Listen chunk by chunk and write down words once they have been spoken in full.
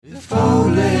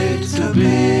Foley to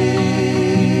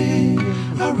be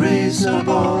a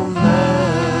reasonable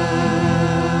man.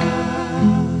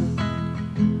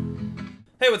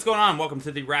 Hey, what's going on? Welcome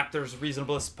to the Raptors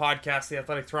Reasonablest podcast, the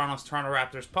Athletic Toronto's Toronto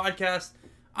Raptors podcast.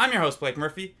 I'm your host, Blake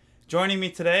Murphy. Joining me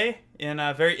today in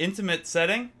a very intimate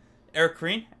setting, Eric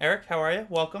Green. Eric, how are you?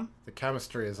 Welcome. The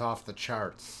chemistry is off the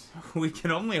charts. We can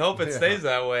only hope it stays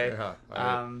that way.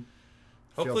 Yeah,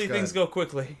 Hopefully things go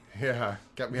quickly. Yeah,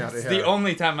 get me out of It's here. the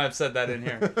only time I've said that in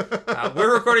here.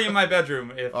 We're recording in my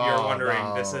bedroom, if you're wondering.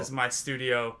 No. This is my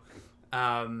studio.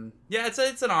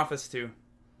 It's an office too.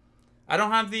 I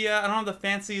don't have the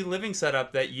fancy living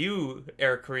setup that you,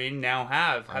 Eric Green, now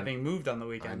have, having moved on the I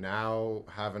weekend. now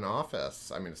have an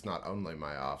office. I mean, it's not only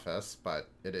my office, but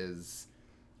it is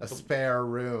a spare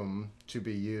room to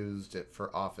be used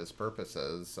for office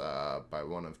purposes by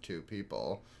one of two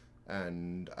people.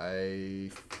 And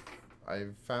I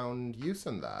found use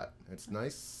in that. It's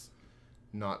nice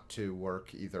not to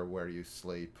work either where you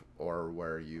sleep or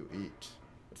where you eat.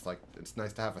 It's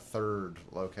nice to have a third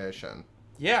location.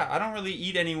 Yeah, I don't really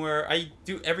eat anywhere. I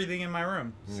do everything in my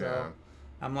room. So Yeah.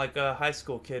 I'm like a high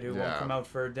school kid who won't Yeah. come out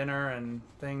for dinner and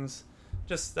things.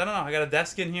 Just, I don't know, I got a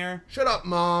desk in here. Shut up,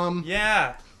 Mom!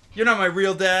 Yeah. You're not my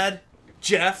real dad,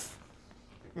 Jeff.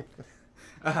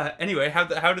 Anyway,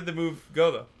 how did the move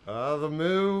go, though? The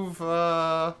move,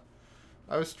 I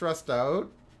was stressed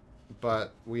out,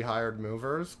 but we hired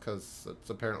movers because it's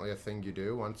apparently a thing you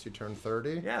do once you turn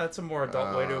 30. Yeah, that's a more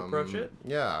adult way to approach it.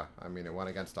 Yeah, I mean, it went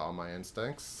against all my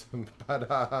instincts,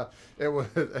 but it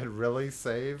really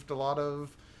saved a lot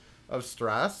of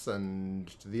stress, and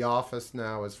the office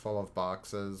now is full of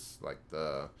boxes. Like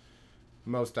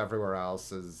most everywhere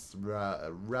else is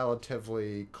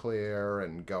relatively clear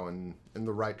and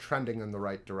trending in the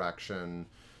right direction.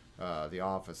 The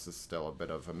office is still a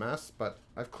bit of a mess, but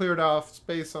I've cleared off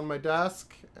space on my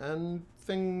desk, and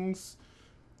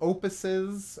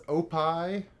opuses,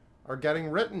 are getting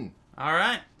written. All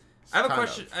right. I have a Kind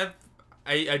question.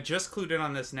 I just clued in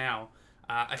on this now.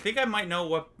 I think I might know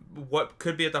what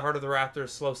could be at the heart of the Raptors'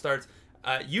 slow starts.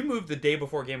 You moved the day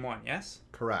before Game 1, yes?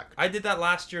 Correct. I did that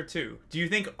last year, too. Do you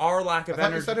think our lack of I thought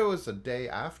energy... you said it was a day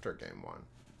after Game 1.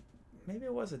 Maybe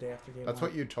it was a day after Game 1. That's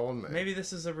what you told me. Maybe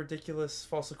this is a ridiculous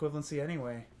false equivalency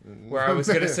anyway, where I was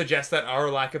going to suggest that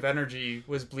our lack of energy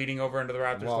was bleeding over into the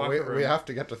Raptors' locker room. We have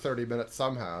to get to 30 minutes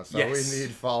somehow, so Yes. we need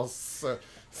false...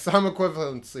 some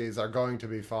equivalencies are going to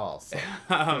be false.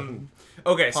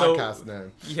 Okay, so... Podcast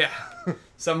name. Yeah.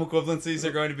 Some equivalencies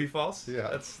are going to be false? Yeah.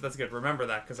 That's good. Remember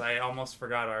that, because I almost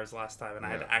forgot ours last time, and I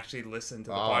had to actually listen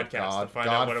to the Oh, podcast to find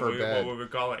God out what forbid. we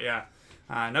would call it. Yeah.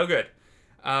 No good.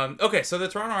 Okay, so the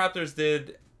Toronto Raptors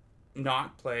did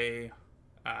not play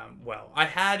well. I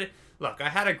had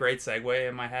a great segue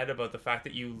in my head about the fact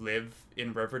that you live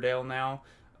in Riverdale now,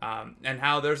 and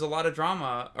how there's a lot of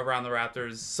drama around the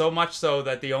Raptors, so much so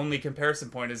that the only comparison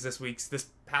point is this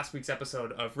past week's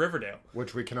episode of Riverdale.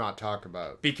 Which we cannot talk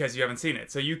about. Because you haven't seen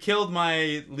it. So you killed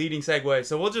my leading segue,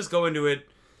 so we'll just go into it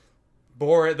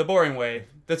the boring way.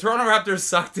 The Toronto Raptors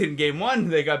sucked in Game 1.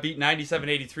 They got beat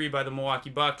 97-83 by the Milwaukee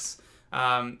Bucks.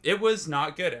 It was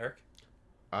not good, Eric.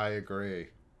 I agree.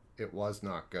 It was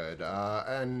not good.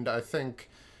 And I think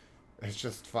it's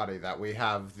just funny that we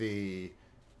have it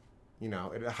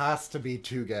has to be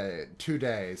 2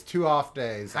 days, 2 off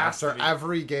days after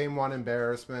every Game 1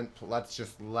 embarrassment. Let's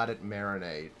just let it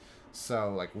marinate.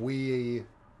 So,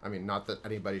 not that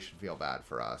anybody should feel bad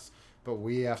for us, but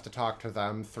we have to talk to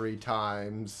them 3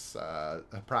 times, a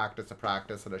practice,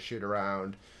 and a shoot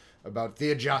around about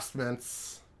the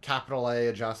adjustments, capital A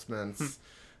adjustments.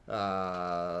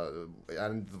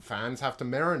 And the fans have to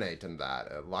marinate in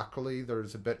that. Luckily,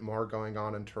 there's a bit more going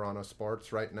on in Toronto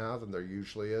sports right now than there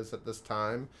usually is at this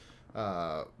time.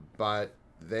 But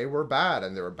they were bad,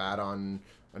 and they were bad on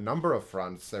a number of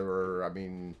fronts.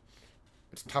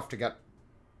 It's tough to get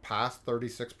past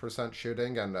 36%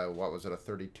 shooting, and a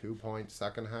 32-point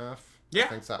second half? Yeah. I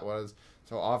think that was.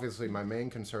 So obviously my main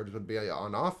concerns would be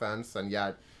on offense, and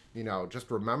yet, just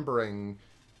remembering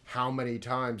how many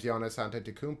times Giannis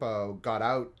Antetokounmpo got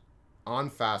out on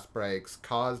fast breaks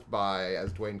caused by,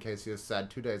 as Dwayne Casey has said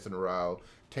 2 days in a row,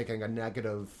 taking a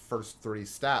negative first 3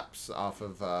 steps off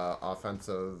of off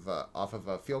of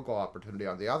a field goal opportunity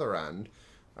on the other end.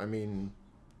 I mean,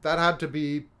 that had to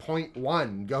be point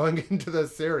 1 going into the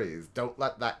series. Don't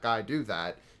let that guy do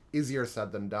that. Easier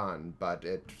said than done, but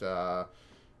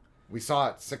we saw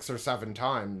it 6 or 7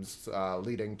 times,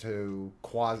 leading to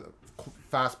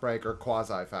fast break or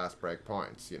quasi fast break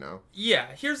points. Yeah.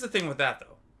 Here's the thing with that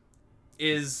though,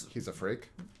 is he's a freak.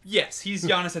 Yes, he's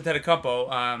Giannis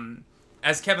Antetokounmpo.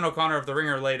 As Kevin O'Connor of The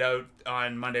Ringer laid out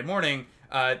on Monday morning,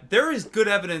 There is good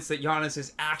evidence that Giannis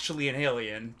is actually an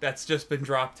alien that's just been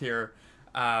dropped here.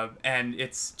 And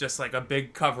it's just like a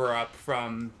big cover-up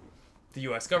from the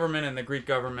U.S. government and the Greek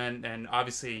government, and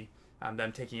obviously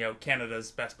them taking out Canada's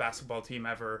best basketball team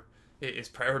ever is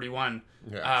priority one.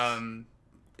 Yes.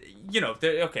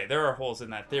 There are holes in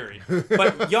that theory.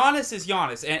 But Giannis is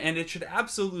Giannis, and it should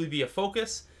absolutely be a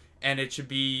focus, and it should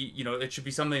be, it should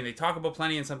be something they talk about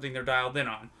plenty and something they're dialed in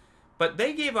on. But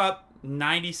they gave up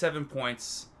 97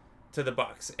 points to the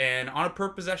Bucks, and on a per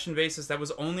possession basis, that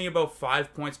was only about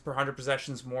 5 points per 100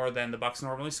 possessions more than the Bucks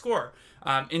normally score.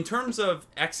 In terms of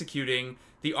executing,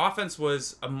 the offense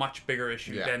was a much bigger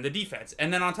issue than the defense.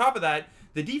 And then on top of that,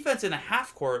 the defense in the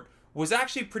half court was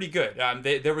actually pretty good.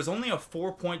 There was only a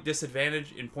 4-point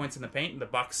disadvantage in points in the paint, and the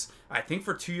Bucks, I think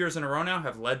for 2 years in a row now,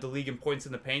 have led the league in points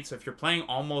in the paint. So if you're playing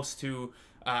almost to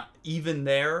even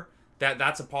there,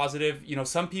 that's a positive.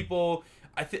 Some people,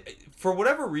 for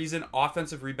whatever reason,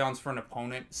 offensive rebounds for an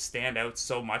opponent stand out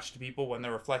so much to people when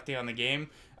they're reflecting on the game.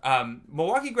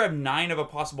 Milwaukee grabbed 9 of a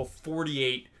possible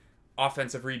 48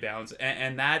 offensive rebounds,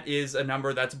 and that is a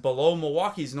number that's below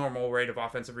Milwaukee's normal rate of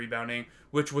offensive rebounding,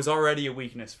 which was already a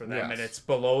weakness for them, and it's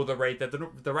below the rate that the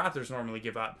Raptors normally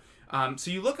give up.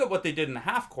 So you look at what they did in the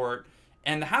half court,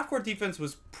 and the half court defense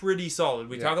was pretty solid.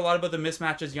 We talk a lot about the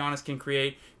mismatches Giannis can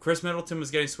create. Chris Middleton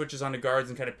was getting switches onto guards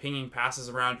and kind of pinging passes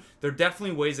around. There are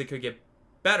definitely ways they could get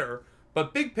better,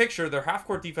 but big picture, their half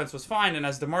court defense was fine, and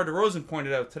as DeMar DeRozan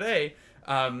pointed out today,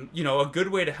 a good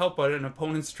way to help an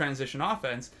opponent's transition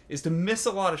offense is to miss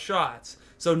a lot of shots.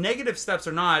 So negative steps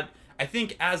or not, I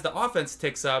think as the offense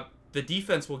ticks up, the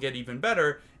defense will get even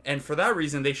better. And for that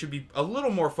reason, they should be a little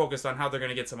more focused on how they're going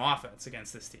to get some offense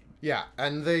against this team. Yeah,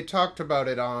 and they talked about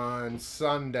it on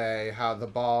Sunday, how the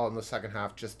ball in the second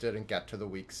half just didn't get to the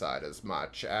weak side as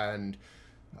much. And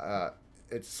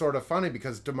it's sort of funny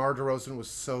because DeMar DeRozan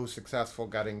was so successful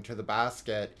getting to the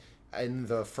basket in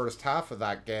the first half of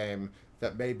that game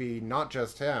that maybe not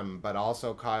just him, but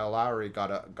also Kyle Lowry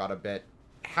got a bit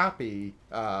happy.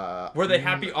 Were they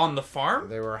happy on the farm?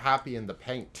 They were happy in the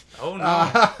paint. Oh,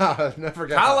 no. Never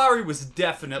get Kyle Lowry was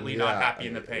definitely not happy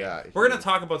in the paint. Yeah, we're going to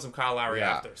talk about some Kyle Lowry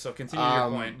after, so continue your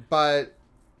point. But,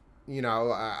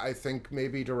 I think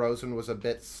maybe DeRozan was a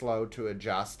bit slow to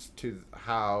adjust to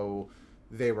how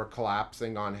they were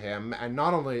collapsing on him. And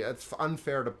not only, it's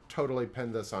unfair to totally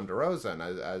pin this on DeRozan,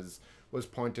 as was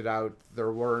pointed out,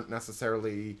 there weren't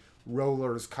necessarily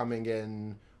rollers coming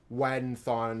in when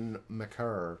Thon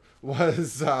McCurr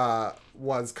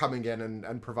was coming in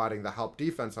and providing the help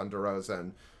defense on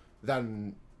DeRozan.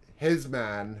 Then his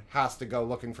man has to go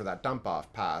looking for that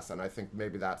dump-off pass, and I think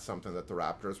maybe that's something that the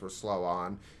Raptors were slow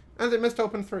on. And they missed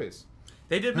open threes.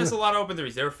 They did miss a lot of open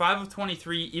threes. They were 5 of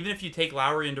 23. Even if you take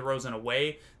Lowry and DeRozan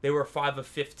away, they were 5 of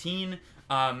 15.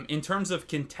 In terms of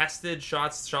contested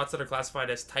shots that are classified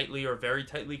as tightly or very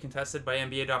tightly contested by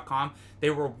NBA.com, they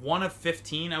were 1 of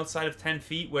 15 outside of 10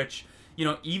 feet, which,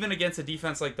 even against a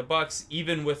defense like the Bucks,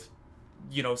 even with,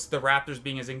 the Raptors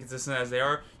being as inconsistent as they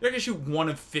are, you're going to shoot 1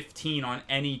 of 15 on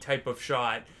any type of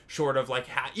shot, short of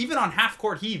even on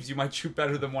half-court heaves, you might shoot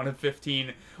better than 1 of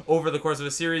 15 over the course of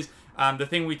a series. The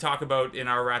thing we talk about in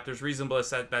our Raptors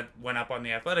Reasonableness that went up on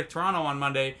The Athletic Toronto on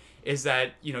Monday is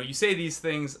that, you say these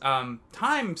things,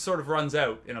 time sort of runs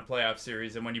out in a playoff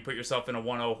series, and when you put yourself in a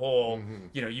 1-0 hole,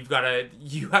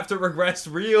 you have to regress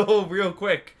real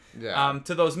quick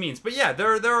to those means. But yeah,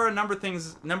 there are a number of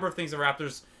things the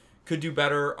Raptors could do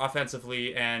better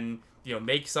offensively, and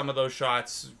make some of those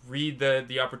shots, read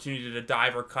the opportunity to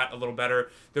dive or cut a little better.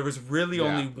 There was really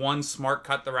only one smart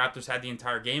cut the Raptors had the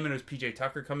entire game, and it was PJ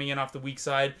Tucker coming in off the weak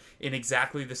side in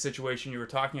exactly the situation you were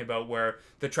talking about, where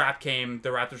the trap came, the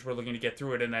Raptors were looking to get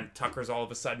through it, and then Tucker's all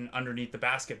of a sudden underneath the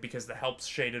basket because the help's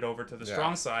shaded over to the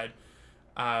strong side.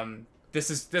 This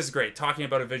is great, talking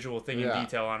about a visual thing in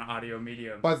detail on audio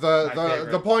medium. But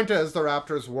the point is the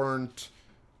Raptors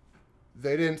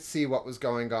they didn't see what was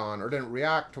going on or didn't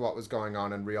react to what was going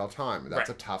on in real time. That's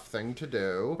a tough thing to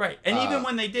do. Right. And even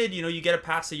when they did, you get a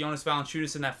pass to Jonas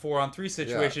Valanciunas in that 4-on-3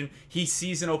 situation. Yeah. He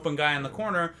sees an open guy in the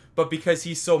corner, but because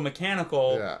he's so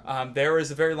mechanical, there is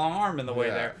a very long arm in the way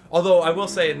there. Although I will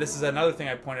say, and this is another thing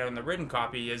I pointed out in the written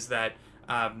copy, is that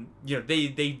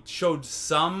they showed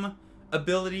some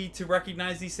ability to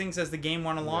recognize these things as the game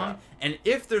went along. And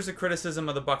if there's a criticism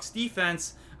of the Bucks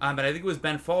defense, and I think it was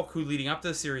Ben Falk who, leading up to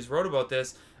the series, wrote about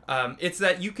this, it's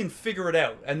that you can figure it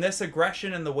out. And this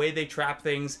aggression and the way they trap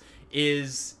things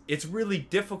it's really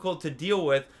difficult to deal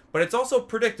with, but it's also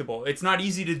predictable. It's not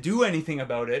easy to do anything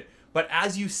about it, but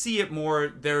as you see it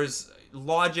more, there's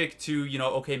logic to,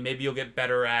 okay, maybe you'll get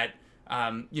better at,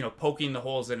 poking the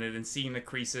holes in it and seeing the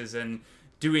creases and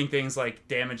doing things like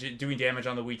doing damage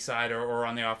on the weak side or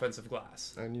on the offensive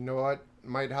glass. And you know what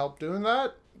might help doing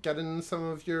that? Getting some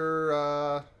of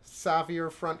your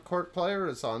savvier front court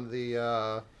players on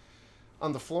the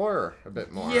floor a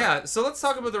bit more. Yeah, so let's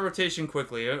talk about the rotation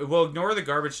quickly. We'll ignore the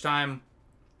garbage time.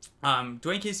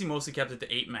 Dwayne Casey mostly kept it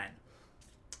to 8 men.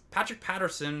 Patrick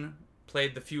Patterson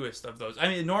played the fewest of those. I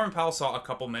mean, Norman Powell saw a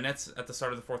couple minutes at the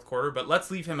start of the fourth quarter, but let's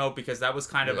leave him out because that was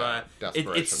kind of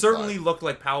it certainly looked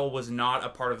like Powell was not a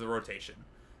part of the rotation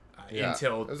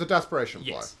until... It was a desperation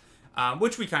play. Yes,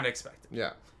 which we kind of expected.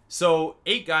 Yeah. So,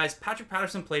 8 guys. Patrick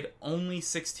Patterson played only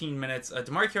 16 minutes.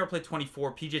 DeMarre Carroll played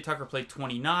 24. PJ Tucker played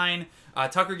 29.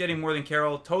 Tucker getting more than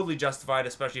Carroll, totally justified,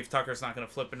 especially if Tucker's not going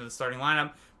to flip into the starting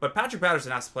lineup. But Patrick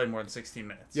Patterson has to play more than 16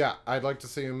 minutes. Yeah, I'd like to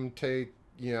see him take,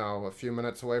 a few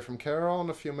minutes away from Carroll and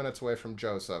a few minutes away from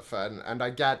Joseph. And I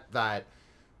get that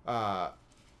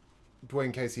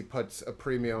Dwayne Casey puts a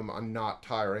premium on not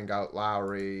tiring out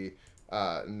Lowry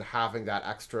and having that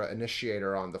extra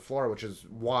initiator on the floor, which is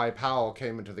why Powell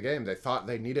came into the game. They thought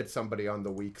they needed somebody on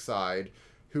the weak side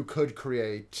who could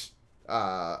create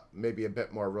maybe a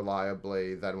bit more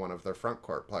reliably than one of their front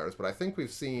court players. But I think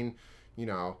we've seen,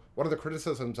 one of the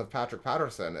criticisms of Patrick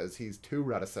Patterson is he's too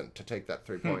reticent to take that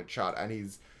three-point shot,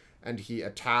 and he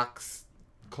attacks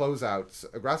closeouts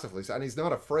aggressively. And he's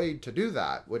not afraid to do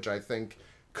that, which I think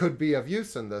could be of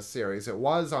use in this series. It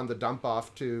was on the dump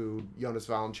off to Jonas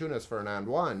Valanciunas for an and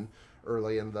one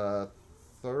early in the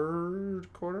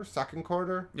second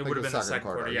quarter. It would have been the second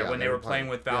quarter, when they were playing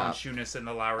with Valanciunas and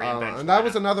the Lowry and bench. And that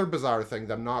was another bizarre thing,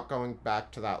 them not going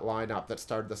back to that lineup that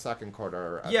started the second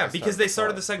quarter. Because they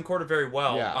started the second quarter very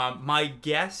well. Yeah. My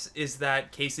guess is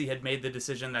that Casey had made the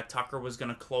decision that Tucker was going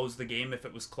to close the game if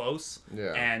it was close,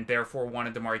 and therefore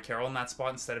wanted DeMarre Carroll in that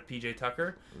spot instead of PJ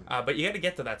Tucker. But you got to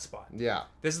get to that spot. Yeah.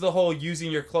 This is the whole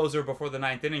using your closer before the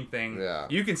ninth inning thing. Yeah.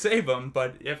 You can save them,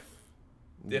 but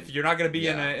if you're not going to be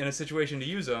in a situation to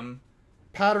use them...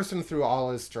 Patterson, through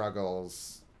all his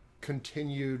struggles,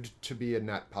 continued to be a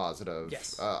net positive.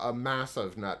 Yes. A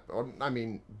massive net...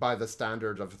 by the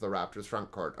standard of the Raptors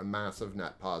front court, a massive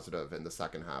net positive in the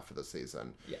second half of the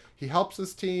season. Yeah. He helps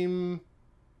his team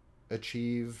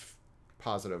achieve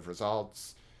positive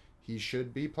results. He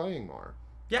should be playing more.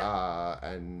 Yeah.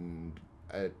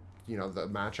 The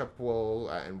matchup will...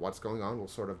 and what's going on will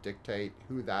sort of dictate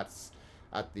who that's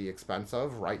at the expense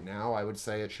of. Right now, I would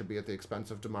say it should be at the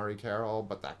expense of DeMarre Carroll,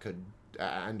 but that could...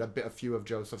 and a few of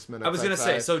Joseph's minutes. I was going to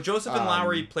say, so Joseph and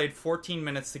Lowry played 14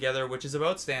 minutes together, which is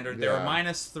about standard. They were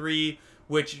 -3,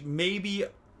 which maybe...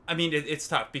 it's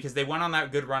tough because they went on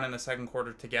that good run in the second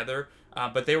quarter together,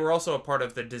 but they were also a part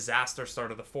of the disaster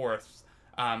start of the fourth.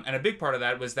 And a big part of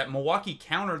that was that Milwaukee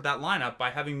countered that lineup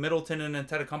by having Middleton and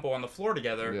Antetokounmpo on the floor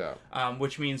together,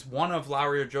 which means one of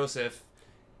Lowry or Joseph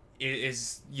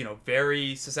is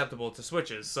very susceptible to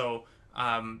switches. So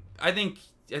I think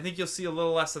you'll see a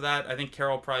little less of that. I think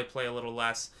Carroll will probably play a little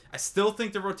less. I still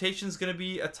think the rotation is going to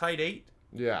be a tight 8.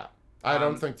 Yeah. I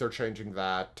don't think they're changing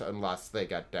that unless they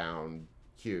get down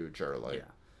huge early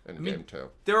in game 2.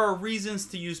 There are reasons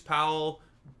to use Powell,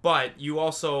 but you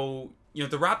also... the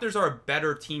Raptors are a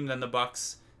better team than the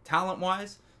Bucks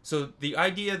talent-wise. So the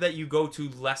idea that you go to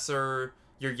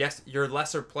your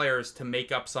lesser players to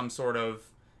make up some sort of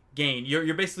gain,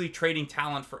 you're basically trading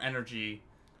talent for energy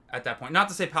at that point. Not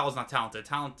to say Powell's not talented.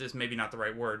 Talent is maybe not the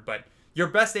right word, but your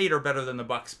best 8 are better than the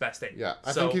Bucks' best 8. Yeah,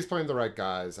 I think he's playing the right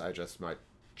guys. I just might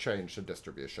change the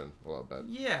distribution a little bit.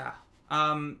 Yeah.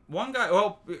 One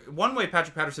way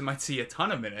Patrick Patterson might see a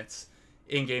ton of minutes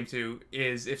in game 2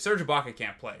 is if Serge Ibaka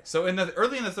can't play. So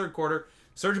early in the third quarter,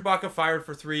 Serge Ibaka fired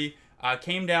for 3,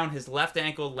 came down, his left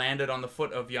ankle landed on the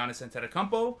foot of Giannis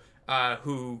Antetokounmpo,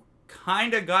 who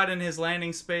kind of got in his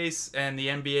landing space, and the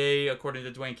NBA, according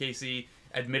to Dwayne Casey,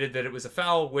 admitted that it was a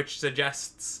foul, which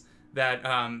suggests that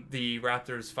the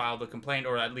Raptors filed a complaint,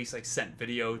 or at least sent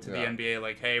video to the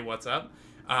NBA hey, what's up?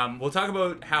 We'll talk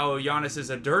about how Giannis is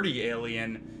a dirty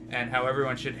alien and how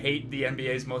everyone should hate the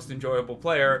NBA's most enjoyable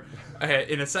player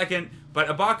in a second. But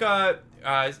Ibaka,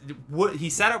 he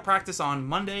sat out practice on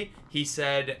Monday. He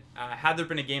said, had there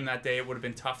been a game that day, it would have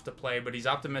been tough to play, but he's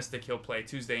optimistic he'll play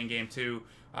Tuesday in game 2.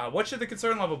 What should the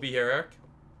concern level be here, Eric?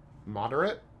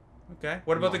 Moderate. Okay.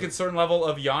 What about the concern level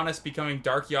of Giannis becoming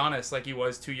Dark Giannis like he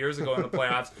was 2 years ago in the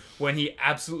playoffs when he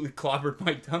absolutely clobbered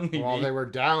Mike Dunleavy? Well, they were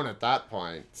down at that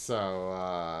point, so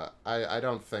I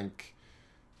don't think...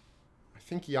 I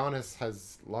think Giannis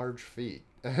has large feet,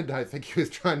 and I think he was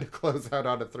trying to close out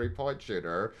on a three-point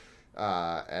shooter,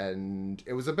 and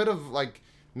it was a bit of,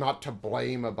 not to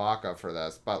blame Ibaka for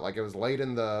this, but, it was late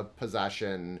in the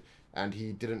possession. and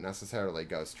he didn't necessarily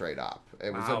go straight up.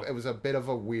 It Wow. was a bit of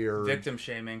a weird Victim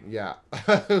shaming. Yeah,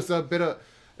 it was a bit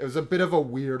of a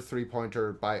weird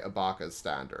 3-pointer by Ibaka's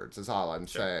standards. Is all I'm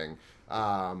saying.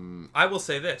 I will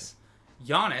say this.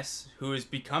 Giannis, who is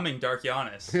becoming Dark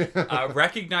Giannis,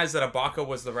 recognized that Ibaka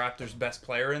was the Raptors' best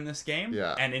player in this game,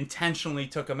 Yeah. and intentionally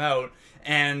took him out.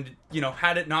 And,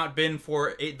 had it not been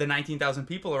for the 19,000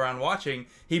 people around watching,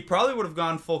 he probably would have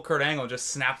gone full Kurt Angle, just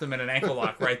snapped him in an ankle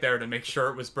lock right there to make sure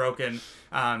it was broken.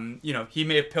 He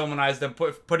may have Pillmanized him,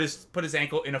 put his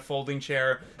ankle in a folding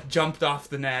chair, jumped off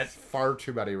the net. Far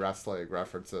too many wrestling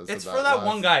references. It's in for that last-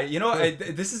 one guy.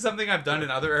 This is something I've done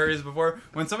in other areas before.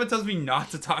 When someone tells me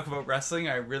not to talk about wrestling,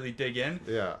 I really dig in.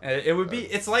 Yeah.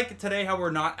 It's like today how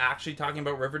we're not actually talking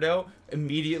about Riverdale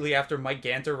immediately after Mike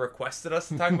Ganter requested us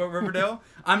to talk about Riverdale.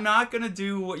 I'm not going to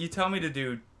do what you tell me to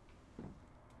do.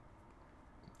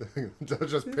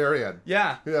 Just period.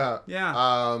 Yeah. Yeah.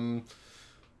 Yeah.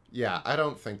 Yeah,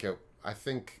 I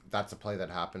think that's a play that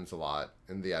happens a lot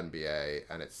in the NBA,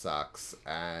 and it sucks,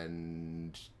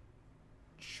 and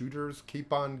shooters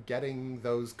keep on getting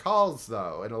those calls,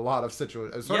 though, in a lot of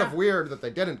situations. It's sort of Yeah. weird that they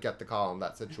didn't get the call in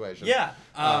that situation. Yeah.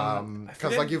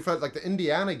 Because, like, you've had, like, the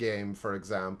Indiana game, for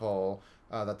example,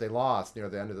 that they lost near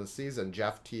the end of the season.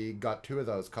 Jeff Teague got 2 of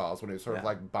those calls when he was sort of, Yeah.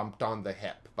 like, bumped on the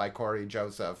hip by Corey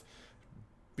Joseph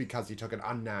because he took an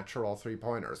unnatural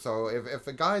 3-pointer. So if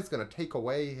a guy's going to take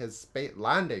away his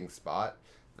landing spot,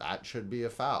 that should be a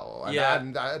foul.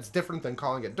 And it's different than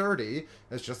calling it dirty.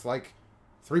 It's just like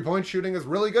 3-point shooting is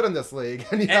really good in this league,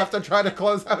 and you have to try to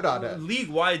close out on it.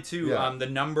 League-wide, too, Yeah. the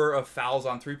number of fouls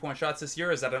on three-point shots this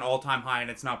year is at an all-time high,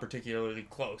 and it's not particularly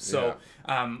close. So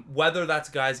whether that's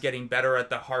guys getting better at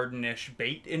the Harden-ish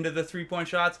bait into the three-point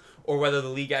shots, or whether the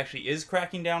league actually is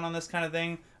cracking down on this kind of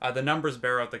thing, the numbers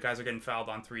bear out that guys are getting fouled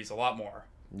on threes a lot more.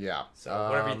 Yeah. So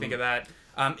whatever you think of that.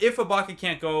 If Ibaka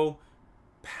can't go,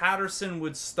 Patterson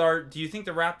would start. Do you think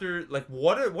the Raptors, like,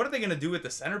 what are they going to do at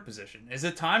the center position? Is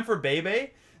it time for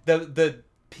Bebe, the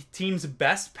team's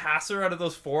best passer out of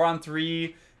those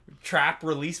 4-on-3 trap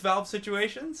release valve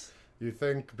situations? You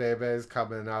think Bebe's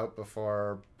coming out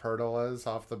before Pirtle is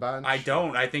off the bench? I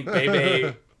don't. I think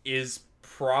Bebe is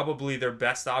probably their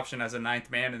best option as a 9th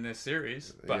man in this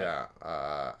series. But Yeah.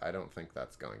 I don't think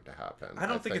that's going to happen. I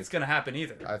don't think it's going to happen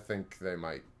either. I think they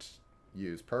might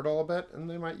use Pirtle a bit, and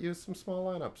they might use some small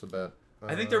lineups a bit.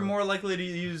 I think they're more likely to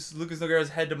use Lucas Nogueira's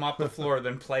head to mop the floor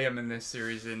than play him in this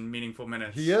series in meaningful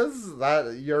minutes. He is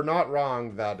that. You're not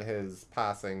wrong that his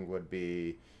passing would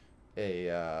be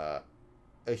a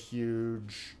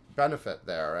huge benefit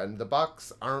there, and the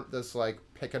Bucks aren't this like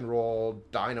pick and roll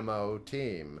dynamo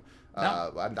team,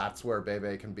 and that's where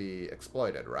Bebe can be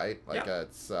exploited, right? Like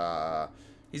it's.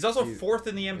 He's also 4th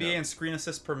in the NBA in screen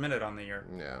assists per minute on the year.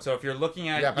 Yeah. So if you're looking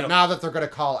at Yeah, but now that they're going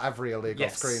to call every illegal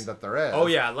Yes. screen that there is. Oh,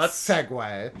 yeah, let's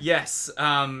segue. Yes.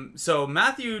 So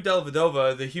Matthew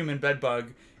Dellavedova, the human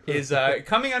bedbug, is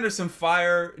coming under some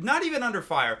fire. Not even under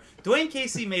fire. Dwayne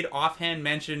Casey made offhand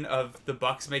mention of the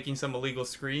Bucks making some illegal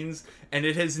screens, and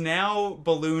it has now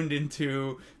ballooned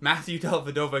into Matthew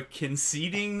Dellavedova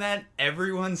conceding that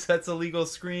everyone sets illegal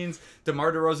screens.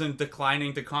 DeMar DeRozan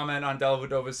declining to comment on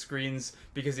Dellavedova's screens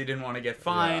because he didn't want to get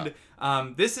fined. Yeah.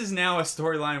 This is now a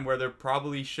storyline where there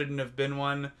probably shouldn't have been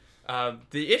one.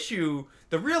 The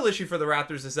real issue for the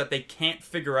Raptors is that they can't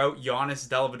figure out Giannis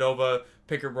Dellavedova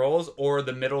pick and rolls or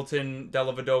the Middleton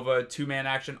Dellavedova 2-man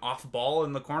action off ball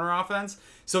in the corner offense.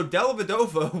 So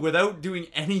Dellavedova, without doing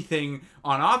anything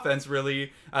on offense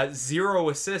really, 0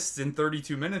 assists in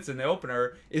 32 minutes in the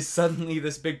opener, is suddenly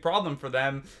this big problem for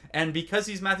them. And because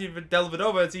he's Matthew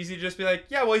Dellavedova, it's easy to just be like,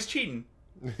 yeah, well, he's cheating.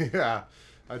 Yeah,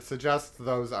 I'd suggest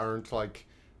those aren't like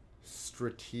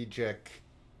strategic.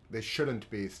 They shouldn't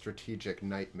be strategic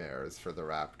nightmares for the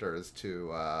Raptors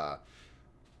to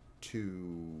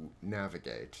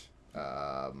navigate.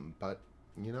 But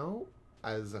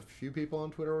as a few people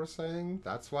on Twitter were saying,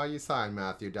 that's why you sign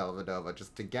Matthew Dellavedova,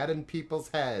 just to get in people's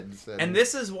heads. And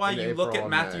this is why you look at April and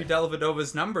Matthew May.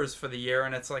 Dellavedova's numbers for the year,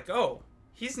 and it's like, oh,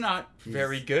 he's not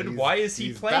very good. Why is he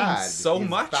he's playing bad. so He's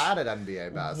much? bad at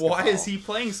NBA basketball. Why is he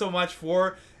playing so much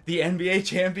for the NBA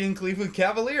champion Cleveland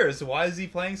Cavaliers? Why is he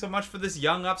playing so much for this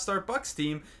young upstart Bucks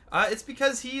team? It's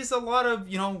because he's a lot of,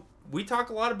 we talk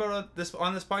a lot about this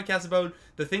on this podcast about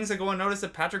the things that go unnoticed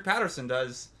that Patrick Patterson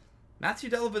does.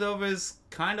 Matthew Dellavedova is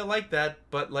kind of like that,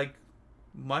 but like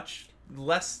much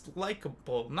less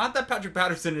likable. Not that Patrick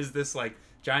Patterson is this like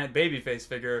giant babyface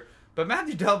figure, but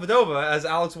Matthew Dellavedova, as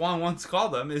Alex Wong once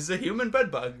called him, is a human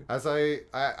bedbug. As I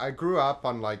grew up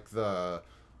on like the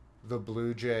the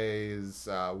Blue Jays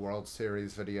World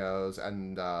Series videos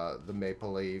and the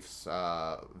Maple Leafs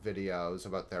videos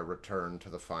about their return to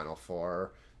the Final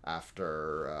Four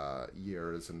after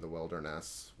years in the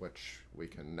wilderness, which we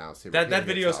can now see. That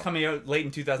video is coming out late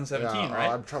in 2017,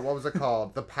 right? What was it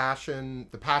called? The Passion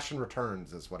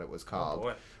Returns is what it was called. Oh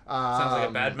boy. Sounds like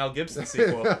a bad Mel Gibson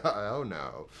sequel. Oh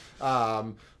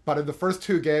no. But in the first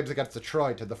 2 games against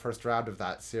Detroit in the first round of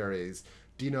that series,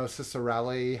 Dino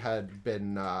Ciccarelli had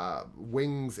been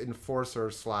Wings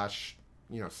enforcer /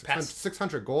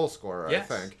 600 goal scorer, yes.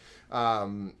 I think.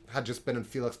 Had just been in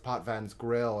Felix Potvin's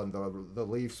grill, and the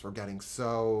Leafs were getting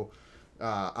so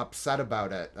upset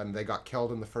about it, and they got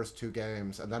killed in the first 2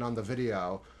 games. And then on the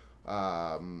video,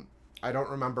 I don't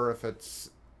remember if it's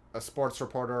a sports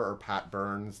reporter or Pat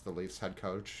Burns, the Leafs head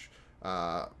coach,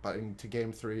 but into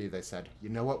Game 3, they said, "You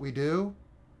know what we do?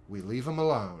 We leave them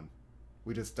alone.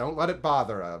 We just don't let it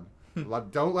bother them.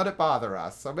 Don't let it bother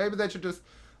us." So maybe they should just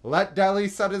let Delhi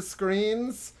set his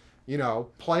screens,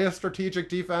 play a strategic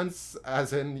defense,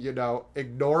 as in,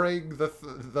 ignoring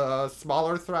the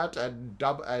smaller threat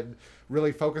and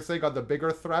really focusing on the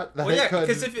bigger threat. Well, yeah,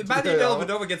 because if Matthew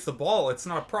Dellavedova gets the ball, it's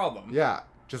not a problem. Yeah,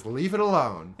 just leave it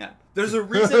alone. Yeah, there's a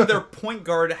reason their point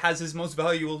guard has his most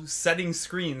valuable setting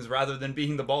screens rather than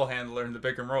being the ball handler in the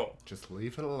pick and roll. Just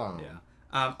leave it alone. Yeah.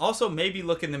 Also, maybe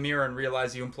look in the mirror and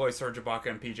realize you employ Serge Ibaka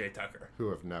and PJ Tucker. Who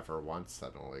have never once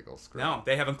set an illegal screen. No,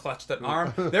 they haven't clutched an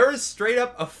arm. There is straight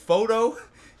up a photo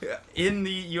in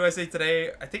the USA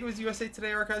Today, I think it was USA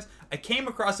Today archives. I came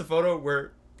across a photo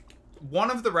where one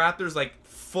of the Raptors,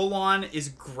 full on is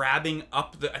grabbing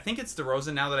up I think it's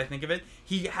DeRozan now that I think of it.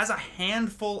 He has a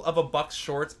handful of a Bucks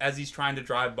shorts as he's trying to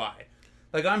drive by.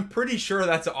 I'm pretty sure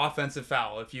that's an offensive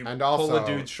foul if you pull a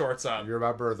dude's shorts up. You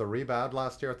remember the rebound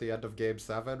last year at the end of Game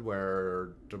 7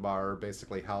 where DeMar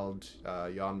basically held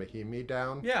Jan Mahimi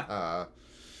down? Yeah.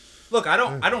 Look, I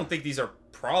don't think these are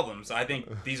problems. I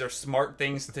think these are smart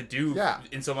things to do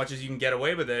in so much as you can get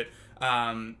away with it.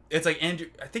 It's like Andrew,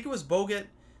 I think it was Bogut.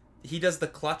 He does the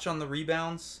clutch on the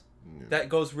rebounds. That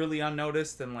goes really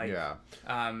unnoticed. And I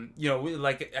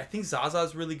think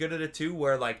Zaza's really good at it too,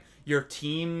 where your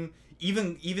team...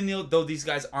 Even though these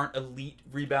guys aren't elite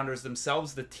rebounders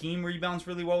themselves, the team rebounds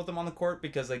really well with them on the court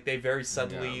because they very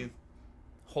subtly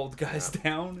hold guys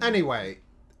down. Anyway,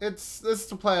 this is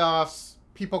the playoffs.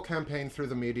 People campaign through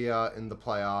the media in the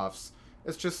playoffs.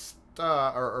 It's just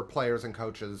or players and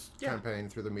coaches campaign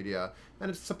through the media,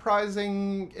 and it's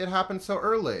surprising it happened so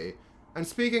early. And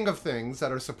speaking of things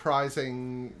that are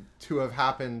surprising to have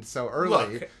happened so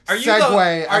early, look, Are you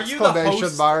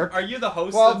the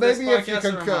host well, of this maybe if you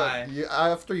podcast, could,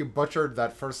 after you butchered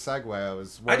that first segue, I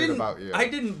was worried about you. I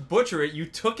didn't butcher it. You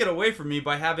took it away from me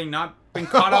by having not been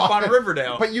caught up on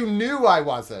Riverdale. But you knew I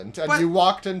wasn't, and you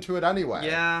walked into it anyway.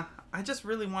 Yeah, I just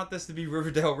really want this to be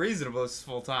Riverdale Reasonable this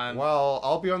full time. Well,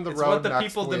 I'll be on the road what the next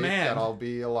people week, demand. and I'll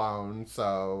be alone,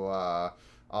 so...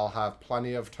 I'll have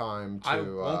plenty of time to... I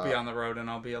won't be on the road and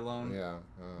I'll be alone.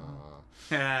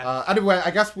 Yeah. Anyway, I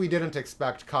guess we didn't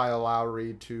expect Kyle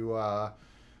Lowry to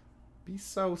be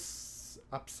so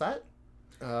upset.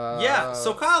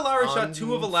 So Kyle Lowry shot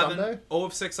 2 of 11, Sunday? 0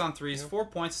 of 6 on threes, 4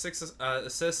 points, 6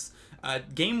 assists,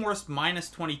 game worst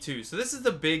 -22. So this is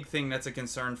the big thing that's a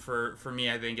concern for me,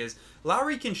 I think, is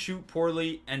Lowry can shoot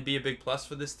poorly and be a big plus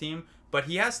for this team, but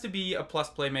he has to be a plus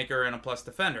playmaker and a plus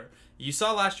defender. You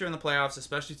saw last year in the playoffs,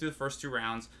 especially through the first 2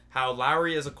 rounds, how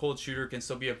Lowry as a cold shooter can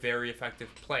still be a very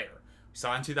effective player. We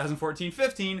saw in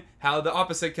 2014-15 how the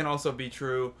opposite can also be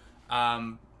true.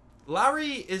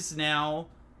 Lowry is now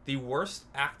the worst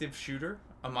active shooter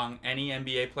among any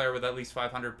NBA player with at least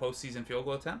 500 postseason field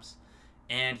goal attempts.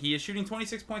 And he is shooting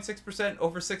 26.6%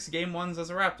 over 6 game ones as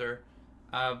a Raptor.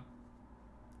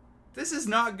 This is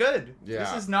not good. Yeah.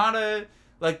 This is not a...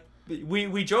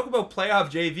 We joke about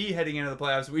playoff JV heading into the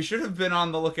playoffs. We should have been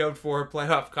on the lookout for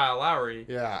playoff Kyle Lowry.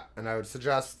 Yeah, and I would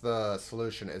suggest the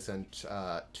solution isn't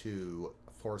to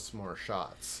force more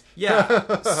shots.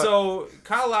 Yeah, so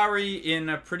Kyle Lowry in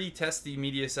a pretty testy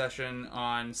media session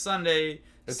on Sunday...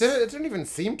 It didn't even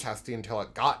seem testy until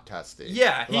it got testy.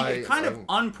 Yeah, he kind of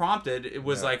unprompted. It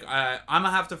was I'm going to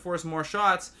have to force more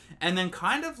shots. And then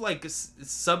kind of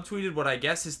subtweeted what I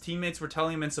guess his teammates were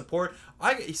telling him in support.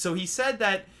 So he said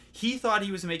that he thought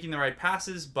he was making the right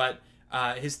passes, but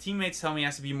his teammates tell me he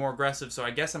has to be more aggressive, so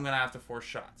I guess I'm going to have to force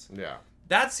shots. Yeah.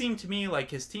 That seemed to me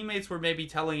like his teammates were maybe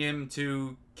telling him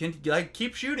to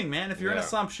keep shooting, man. If you're in a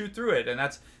slump, shoot through it. And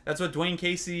that's what Dwayne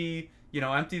Casey...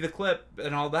 empty the clip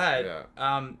and all that. Yeah.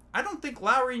 I don't think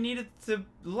Lowry needed to...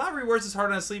 Lowry wears his heart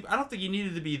on his sleeve. I don't think he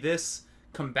needed to be this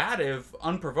combative,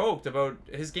 unprovoked about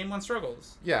his game 1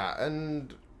 struggles. Yeah,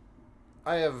 and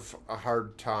I have a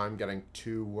hard time getting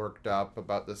too worked up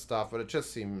about this stuff, but it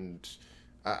just seemed,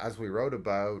 as we wrote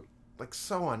about, like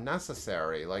so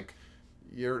unnecessary. Like,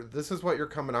 this is what you're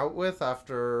coming out with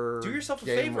after Do yourself a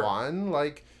game favor. one.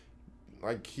 Like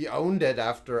he owned it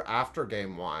after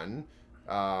game one.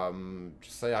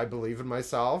 Just say, I believe in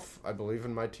myself. I believe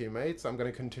in my teammates. I'm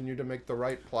going to continue to make the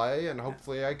right play, and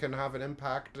hopefully I can have an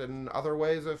impact in other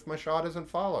ways if my shot isn't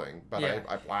falling. But Yeah.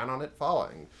 I plan on it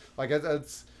falling. Like,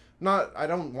 it's not, I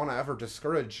don't want to ever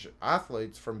discourage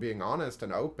athletes from being honest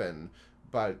and open,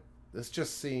 but this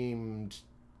just seemed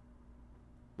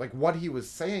like what he was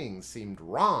saying seemed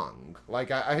wrong.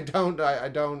 Like, I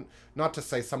don't, not to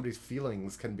say somebody's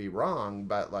feelings can be wrong,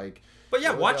 but like, But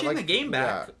yeah, watching like, the game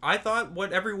back, yeah. I thought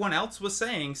what everyone else was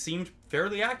saying seemed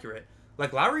fairly accurate.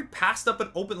 Like, Lowry passed up an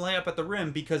open layup at the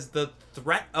rim because the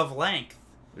threat of length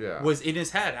Yeah. was in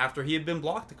his head after he had been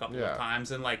blocked a couple Yeah. of times.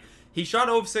 And, like, he shot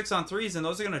 0 of 6 on threes, and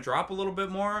those are going to drop a little bit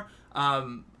more.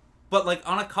 But, like,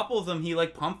 on a couple of them, he,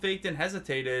 like, pump faked and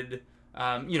hesitated.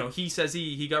 You know, he says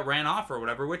he got ran off or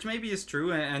whatever, which maybe is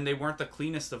true, and they weren't the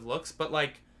cleanest of looks. But,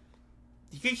 like,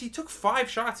 he took 5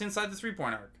 shots inside the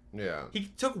three-point arc. Yeah. He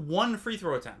took 1 free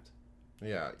throw attempt.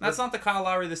 Yeah. That's not the Kyle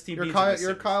Lowry this team You're needs.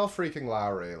 You're Kyle freaking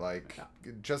Lowry. Like,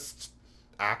 just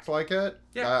act like it.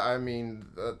 Yeah. I mean,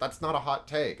 that's not a hot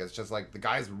take. It's just like the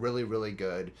guy's really, really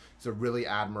good. He's a really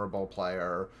admirable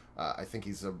player. I think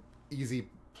he's a easy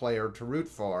player to root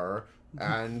for.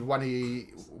 And when he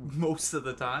Most of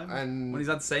the time. And- when he's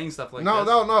not saying stuff like no, this.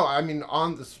 no. I mean,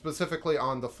 specifically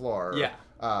on the floor. Yeah.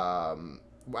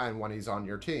 And when he's on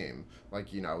your team,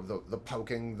 like, you know, the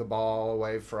poking the ball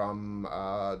away from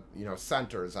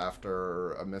centers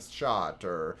after a missed shot,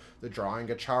 or the drawing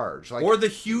a charge, like, Or the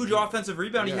huge offensive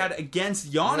rebound he Yeah. had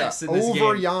against Giannis in this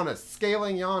over game. Giannis,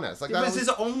 scaling Giannis, like It that was his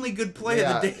only good play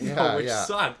of the day, Yeah, though, which yeah.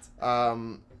 sucked.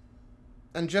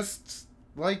 And just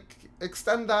like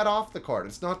extend that off the court.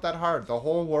 It's not that hard. The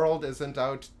whole world isn't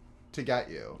out to get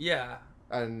you. Yeah.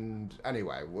 And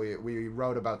anyway, we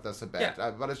wrote about this a bit,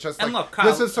 Yeah. but it's just And like, look, Kyle-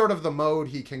 this is sort of the mode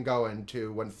he can go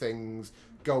into when things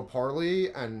go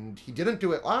poorly, and he didn't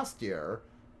do it last year.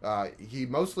 He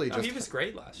mostly No, just he was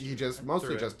great last year. he just mostly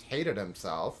Through it. just hated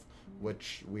himself,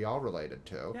 which we all related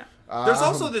to. Yeah. There's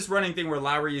also this running thing where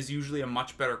Lowry is usually a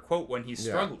much better quote when he's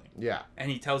struggling. Yeah, And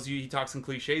he talks in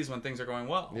cliches when things are going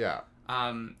well. yeah.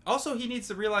 Also, he needs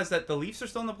to realize that the Leafs are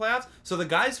still in the playoffs, so the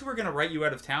guys who are going to write you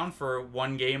out of town for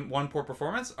one game, one poor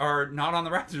performance, are not on the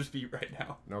Raptors beat right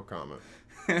now. No comment.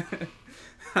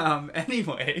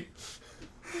 Anyway,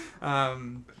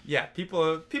 yeah,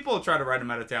 people try to write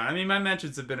him out of town. I mean, my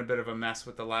mentions have been a bit of a mess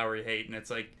with the Lowry hate, and it's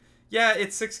like, yeah,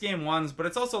 it's 6 game ones, but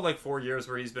it's also like 4 years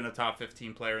where he's been a top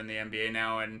 15 player in the NBA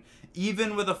now, and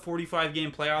even with a 45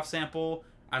 game playoff sample,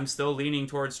 I'm still leaning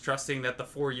towards trusting that the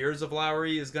 4 years of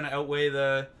Lowry is going to outweigh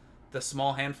the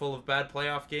small handful of bad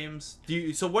playoff games.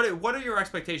 So what are your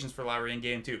expectations for Lowry in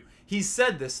game 2? He's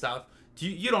said this stuff.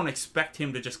 You don't expect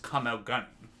him to just come out gunning.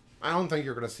 I don't think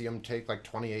you're going to see him take like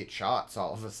 28 shots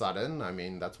all of a sudden. I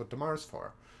mean, that's what DeMar's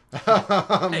for.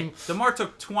 Hey, DeMar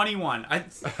took 21.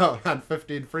 And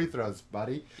 15 free throws,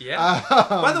 buddy. Yeah.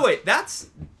 By the way,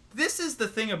 this is the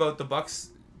thing about the Bucks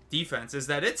defense, is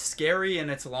that it's scary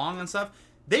and it's long and stuff.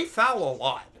 They foul a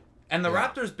lot. And the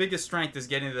Raptors' biggest strength is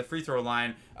getting to the free throw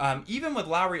line. Even with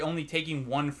Lowry only taking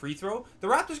 1 free throw, the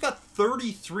Raptors got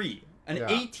 33, an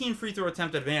 18 free throw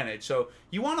attempt advantage. So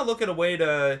you want to look at a way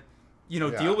to,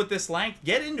 deal with this length,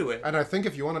 get into it. And I think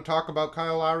if you want to talk about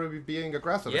Kyle Lowry being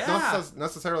aggressive, it's Yeah. not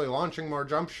necessarily launching more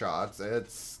jump shots.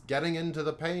 It's getting into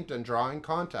the paint and drawing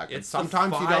contact. It's and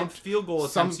sometimes the you 5 don't. field goal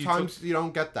attempts Sometimes you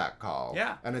don't get that call.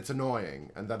 Yeah. And it's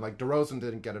annoying. And then like DeRozan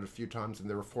didn't get it a few times, and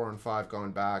there were 4 and 5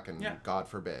 going back, and God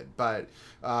forbid. But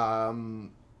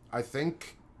I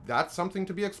think that's something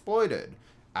to be exploited.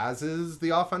 As is the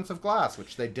offensive glass,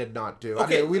 which they did not do.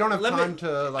 Okay, I mean, we don't have time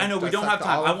to. Like, I know we don't have dissect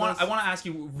time. all I of want this. to ask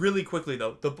you really quickly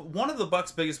though. One of the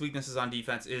Bucks' biggest weaknesses on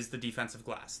defense is the defensive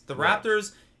glass. The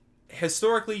Raptors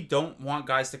historically don't want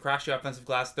guys to crash the offensive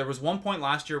glass. There was one point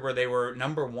last year where they were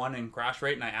number 1 in crash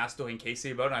rate, and I asked Dwayne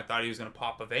Casey about it, and I thought he was going to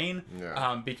pop a vein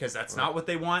because that's not what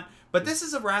they want. But this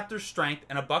is a Raptors' strength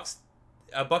and a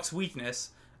Bucks' weakness.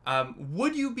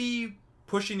 Would you be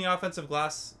pushing the offensive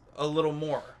glass a little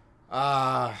more?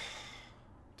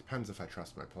 Depends if I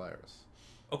trust my players.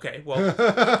 Okay, well,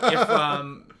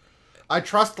 if I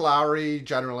trust Lowry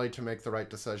generally to make the right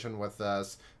decision with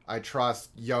this. I trust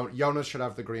Jonas should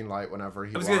have the green light whenever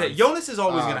he wants. I was going to say, Jonas is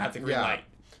always going to have the green light.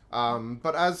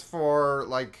 But as for,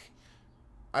 like,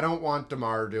 I don't want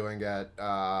DeMar doing it.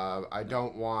 I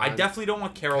don't want. I definitely don't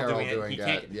want Carroll doing it. He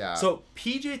can't. Yeah. So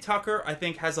PJ Tucker, I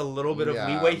think, has a little bit of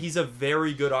Yeah. leeway. He's a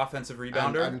very good offensive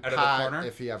rebounder and out of Pat, the corner.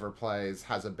 if he ever plays,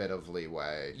 has a bit of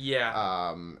leeway.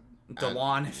 Yeah.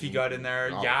 DeLon, if he got in there.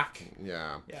 Yak.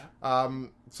 Yeah. Yeah.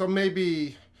 So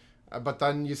maybe, but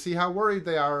then you see how worried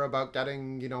they are about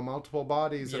getting multiple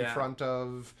bodies in front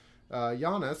of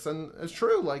Giannis, and it's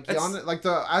true. Like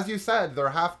Giannis, as you said,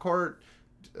 their half court.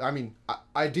 I mean,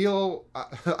 ideal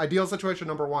situation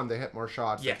number one, they hit more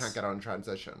shots. Yes. They can't get out in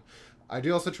transition.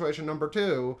 Ideal situation number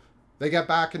two, they get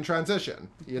back in transition.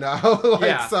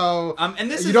 So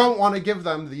and this you don't want to give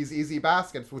them these easy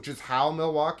baskets, which is how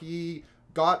Milwaukee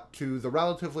got to the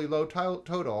relatively low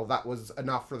total that was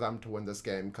enough for them to win this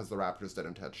game because the Raptors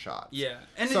didn't hit shots. Yeah.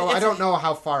 And so I don't know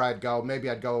how far I'd go. Maybe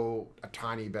I'd go a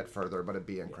tiny bit further, but it'd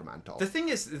be incremental. The thing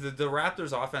is, the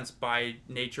Raptors' offense, by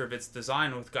nature of its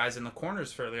design, with guys in the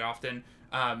corners fairly often,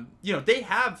 they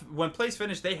have, when plays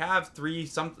finish, they have three,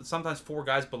 sometimes four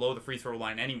guys below the free throw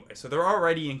line anyway. So they're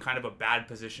already in kind of a bad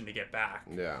position to get back.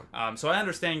 Yeah. So I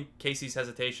understand Casey's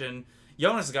hesitation.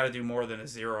 Jonas has got to do more than a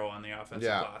 0 on the offensive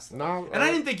glass. No, and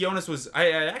I didn't think Jonas was. I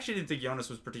actually didn't think Jonas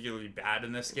was particularly bad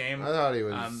in this game. I thought he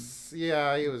was.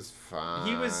 He was fine.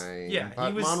 He was. Yeah, but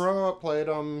he was. Monroe outplayed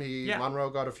him. Monroe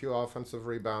got a few offensive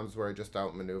rebounds where he just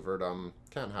outmaneuvered him.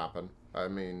 Can't happen. I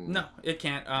mean. No, it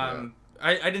can't.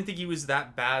 I didn't think he was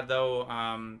that bad though.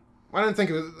 I didn't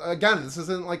think it was. Again, this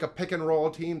isn't like a pick and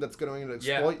roll team that's going to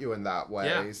exploit you in that way.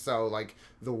 Yeah. So like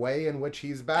the way in which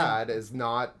he's bad is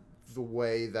not the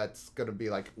way that's going to be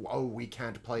like, oh, we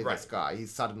can't play this guy. He's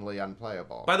suddenly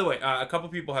unplayable. By the way, a couple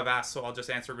people have asked, so I'll just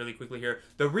answer it really quickly here.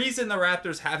 The reason the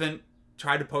Raptors haven't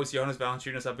tried to post Jonas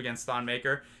Valanciunas up against Thon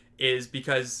Maker is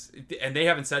because, and they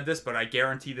haven't said this, but I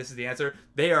guarantee this is the answer,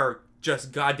 they are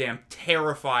just goddamn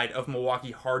terrified of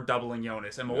Milwaukee hard doubling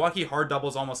Jonas. And Milwaukee hard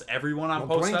doubles almost everyone on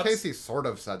post-ups. Dwayne Casey sort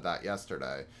of said that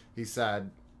yesterday. He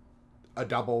said, a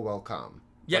double will come.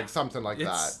 Yeah. Like something like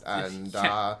that. And,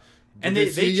 and did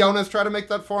you see Jonas try to make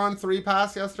that 4-on-3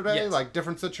 pass yesterday? Yes. Like,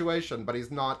 different situation, but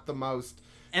he's not the most...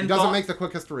 And he doesn't make the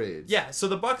quickest reads. Yeah, so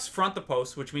the Bucks front the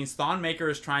post, which means Thon Maker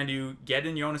is trying to get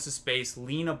in Jonas' space,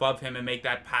 lean above him, and make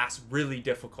that pass really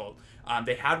difficult.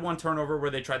 They had one turnover where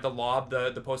they tried to lob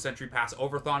the post-entry pass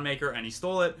over Thon Maker, and he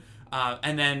stole it.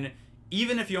 And then,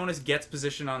 even if Jonas gets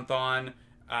position on Thon,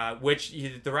 which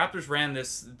the Raptors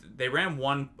ran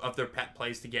one of their pet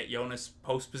plays to get Jonas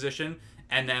post position,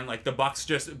 and then like the Bucks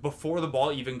just before the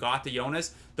ball even got to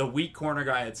Jonas, the weak corner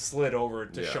guy had slid over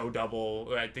to show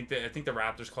double. I think the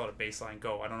Raptors call it a baseline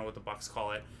go. I don't know what the Bucks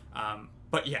call it,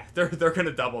 but yeah, they're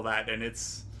gonna double that, and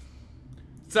it's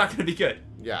not gonna be good.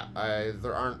 Yeah,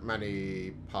 there aren't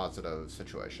many positive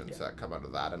situations that come out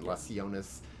of that unless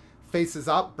Jonas faces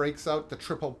up, breaks out the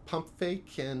triple pump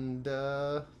fake, and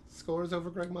scores over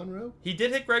Greg Monroe. He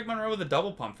did hit Greg Monroe with a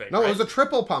double pump fake. No, right? it was a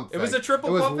triple pump fake. It was a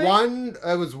triple pump fake?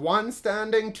 It was one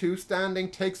standing, two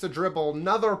standing, takes a dribble,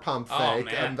 another pump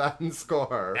fake, and then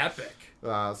score. Epic.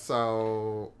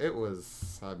 So it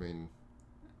was, I mean,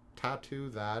 tattoo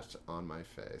that on my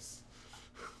face.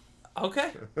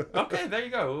 Okay, there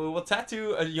you go. We'll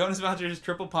tattoo Jonas Valanciunas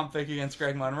triple pump fake against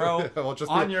Greg Monroe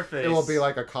your face. It will be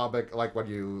like a comic, like when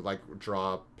you like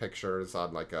draw pictures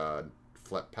on like a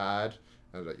flip pad,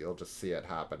 and you'll just see it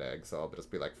happening. So it'll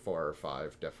just be like 4 or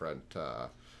 5 different.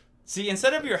 See,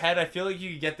 instead of your head, I feel like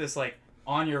you could get this like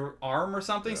on your arm or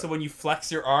something. So when you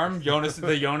flex your arm,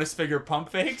 the Jonas figure pump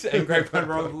fakes and Greg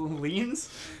Monroe leans.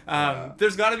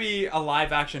 There's got to be a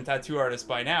live action tattoo artist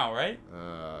by now, right?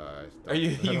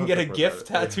 You can get a GIF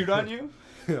tattooed on you.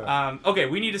 Okay,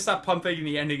 we need to stop pump faking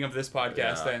the ending of this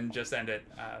podcast and just end it.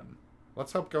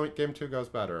 Let's hope game 2 goes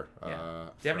better. Do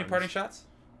you have any parting shots?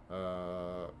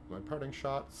 My parting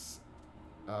shots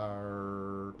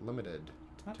are limited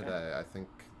today. I think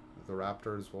the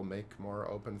Raptors will make more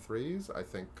open threes. I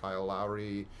think Kyle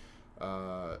Lowry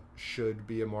should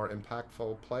be a more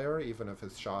impactful player, even if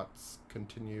his shots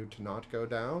continue to not go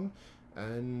down.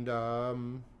 And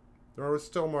there are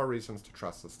still more reasons to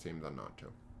trust this team than not to.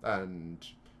 And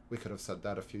we could have said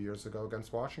that a few years ago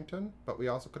against Washington, but we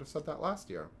also could have said that last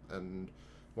year. And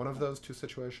one of those two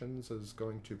situations is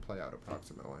going to play out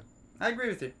approximately. I agree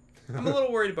with you. I'm a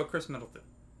little worried about Chris Middleton.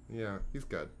 Yeah, he's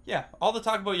good. Yeah, all the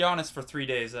talk about Giannis for 3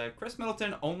 days. Chris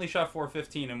Middleton only shot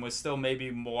 4-15 and was still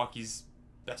maybe Milwaukee's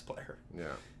best player.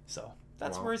 Yeah. So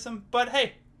that's worrisome. But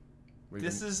hey,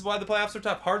 this is why the playoffs are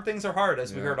tough. Hard things are hard,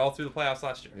 as we heard all through the playoffs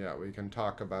last year. Yeah, we can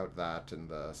talk about that in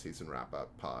the season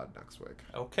wrap-up pod next week.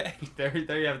 Okay, there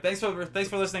you have it. Thanks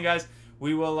for listening, guys.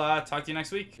 We will talk to you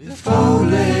next week. If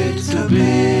only to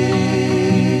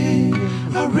be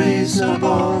a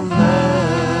reasonable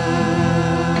man.